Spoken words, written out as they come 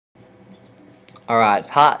Alright,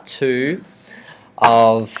 part 2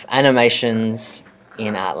 of animations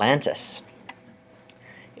in Artlantis.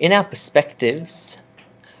 In our perspectives,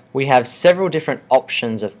 we have several different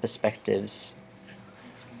options of perspectives.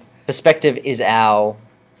 Perspective is our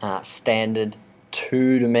standard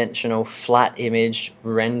two-dimensional flat image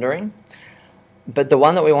rendering. But the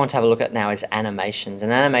one that we want to have a look at now is animations.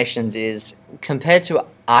 And animations is, compared to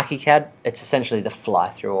ArchiCAD, it's essentially the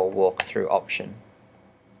fly-through or walk-through option.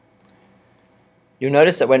 You'll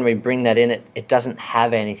notice that when we bring that in, it doesn't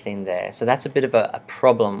have anything there. So that's a bit of a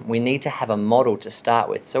problem. We need to have a model to start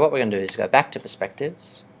with. So what we're going to do is go back to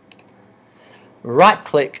perspectives,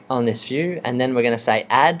 right-click on this view, and then we're going to say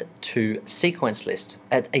Add to Sequence List.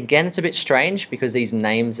 Again, it's a bit strange because these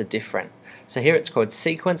names are different. So here it's called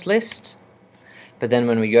Sequence List, but then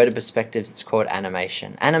when we go to perspectives, it's called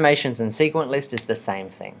Animation. Animations and Sequence List is the same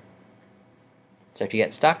thing. So if you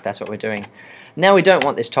get stuck, that's what we're doing. Now we don't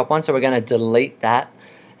want this top one, so we're going to delete that,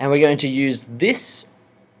 and we're going to use this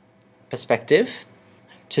perspective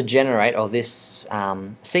to generate, or this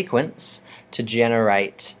sequence to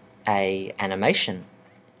generate a animation.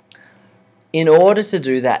 In order to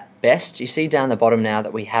do that best, you see down the bottom now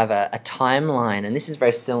that we have a timeline, and this is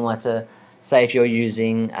very similar to, say, if you're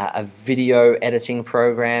using a video editing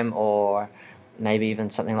program, or maybe even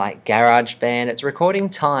something like GarageBand. It's recording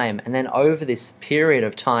time, and then over this period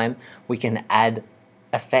of time we can add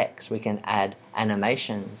effects, we can add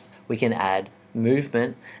animations, we can add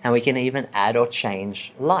movement, and we can even add or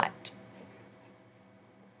change light.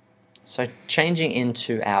 So changing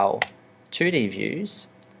into our 2D views,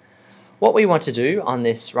 what we want to do on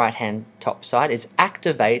this right hand top side is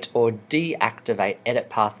activate or deactivate edit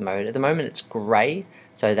path mode. At the moment it's grey,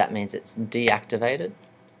 so that means it's deactivated.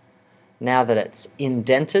 Now that it's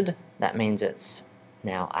indented, that means it's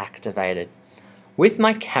now activated. With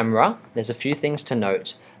my camera, there's a few things to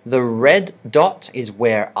note. The red dot is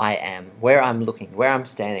where I am, where I'm looking, where I'm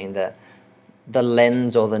standing, the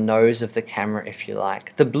lens or the nose of the camera, if you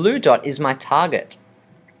like. The blue dot is my target.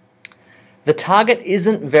 The target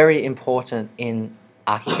isn't very important in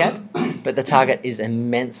ArchiCAD, but the target is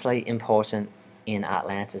immensely important in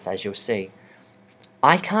Artlantis, as you'll see.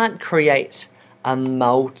 I can't create a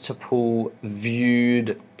multiple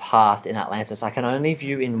viewed path in Artlantis. I can only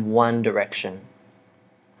view in one direction.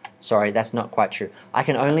 Sorry, that's not quite true. I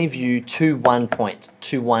can only view to one point,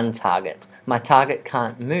 to one target. My target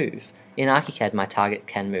can't move. In ArchiCAD, my target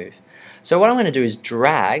can move. So what I'm going to do is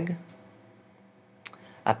drag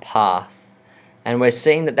a path, and we're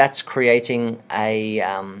seeing that that's creating a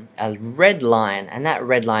red line, and that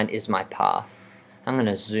red line is my path. I'm going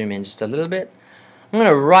to zoom in just a little bit. I'm going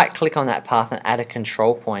to right click on that path and add a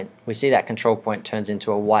control point. We see that control point turns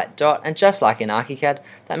into a white dot, and just like in ArchiCAD,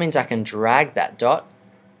 that means I can drag that dot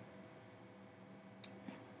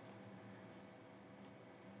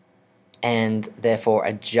and therefore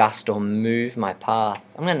adjust or move my path.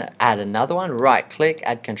 I'm going to add another one, right click,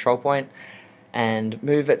 add control point, and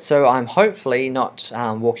move it so I'm hopefully not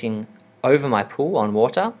walking over my pool on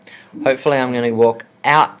water. Hopefully I'm going to walk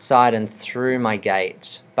outside and through my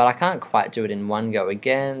gate, but I can't quite do it in one go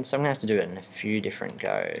again, so I'm going to have to do it in a few different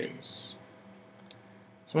goes.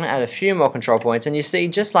 So I'm going to add a few more control points, and you see,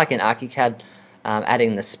 just like in ArchiCAD,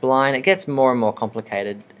 adding the spline, it gets more and more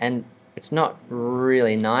complicated, and it's not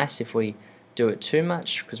really nice if we do it too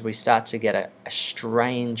much, because we start to get a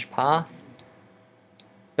strange path,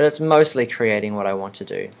 but it's mostly creating what I want to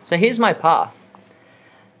do. So here's my path.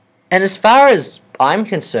 And as far as I'm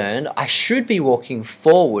concerned, I should be walking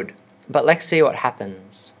forward, but let's see what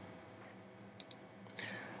happens.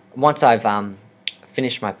 Once I've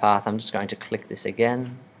finished my path, I'm just going to click this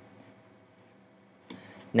again.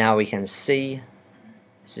 Now we can see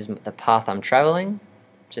this is the path I'm traveling,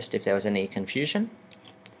 just if there was any confusion.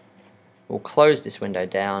 We'll close this window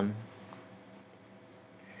down.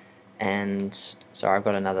 And sorry, I've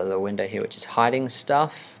got another little window here which is hiding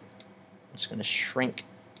stuff. I'm just going to shrink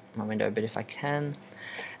my window a bit if I can,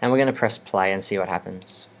 and we're going to press play and see what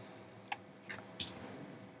happens.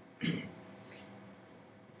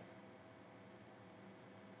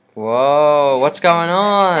 Whoa, what's going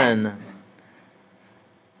on?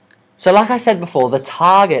 So like I said before, the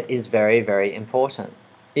target is very, very important.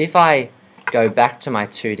 If I go back to my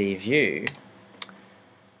 2D view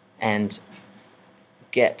and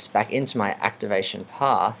get back into my activation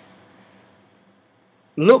path,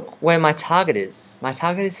 look where my target is. My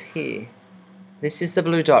target is here. This is the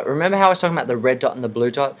blue dot. Remember how I was talking about the red dot and the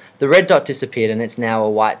blue dot? The red dot disappeared and it's now a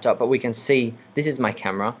white dot, but we can see this is my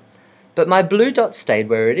camera. But my blue dot stayed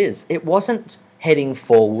where it is. It wasn't heading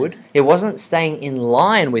forward. It wasn't staying in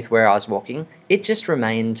line with where I was walking. It just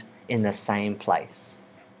remained in the same place.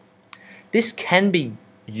 This can be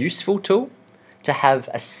a useful tool to have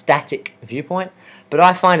a static viewpoint, but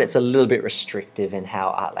I find it's a little bit restrictive in how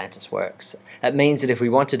Artlantis works. It means that if we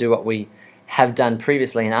want to do what we have done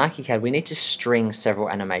previously in ArchiCAD, we need to string several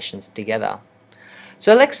animations together.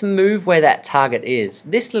 So let's move where that target is.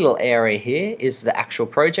 This little area here is the actual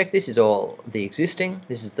project. This is all the existing.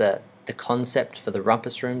 This is the concept for the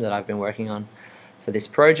rumpus room that I've been working on for this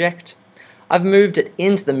project. I've moved it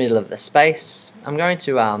into the middle of the space. I'm going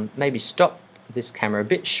to maybe stop this camera a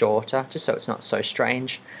bit shorter, just so it's not so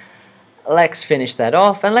strange. Let's finish that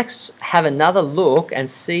off, and let's have another look and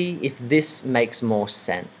see if this makes more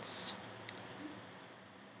sense.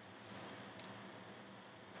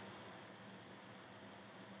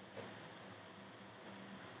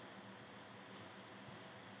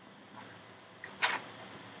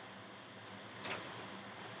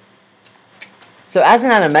 So as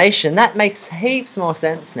an animation, that makes heaps more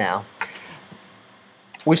sense now.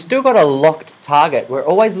 We've still got a locked target. We're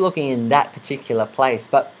always looking in that particular place,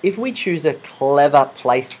 but if we choose a clever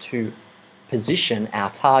place to position our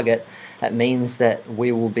target, that means that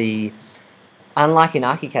we will be, unlike in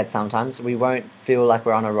ArchiCAD sometimes, we won't feel like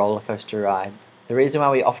we're on a roller coaster ride. The reason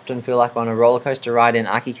why we often feel like we're on a roller coaster ride in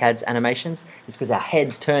ArchiCAD's animations is because our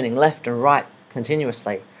head's turning left and right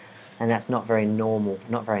continuously. And that's not very normal,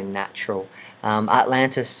 not very natural.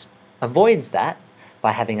 Artlantis avoids that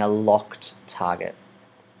by having a locked target.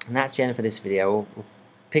 And that's the end for this video. We'll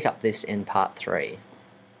pick up this in part 3.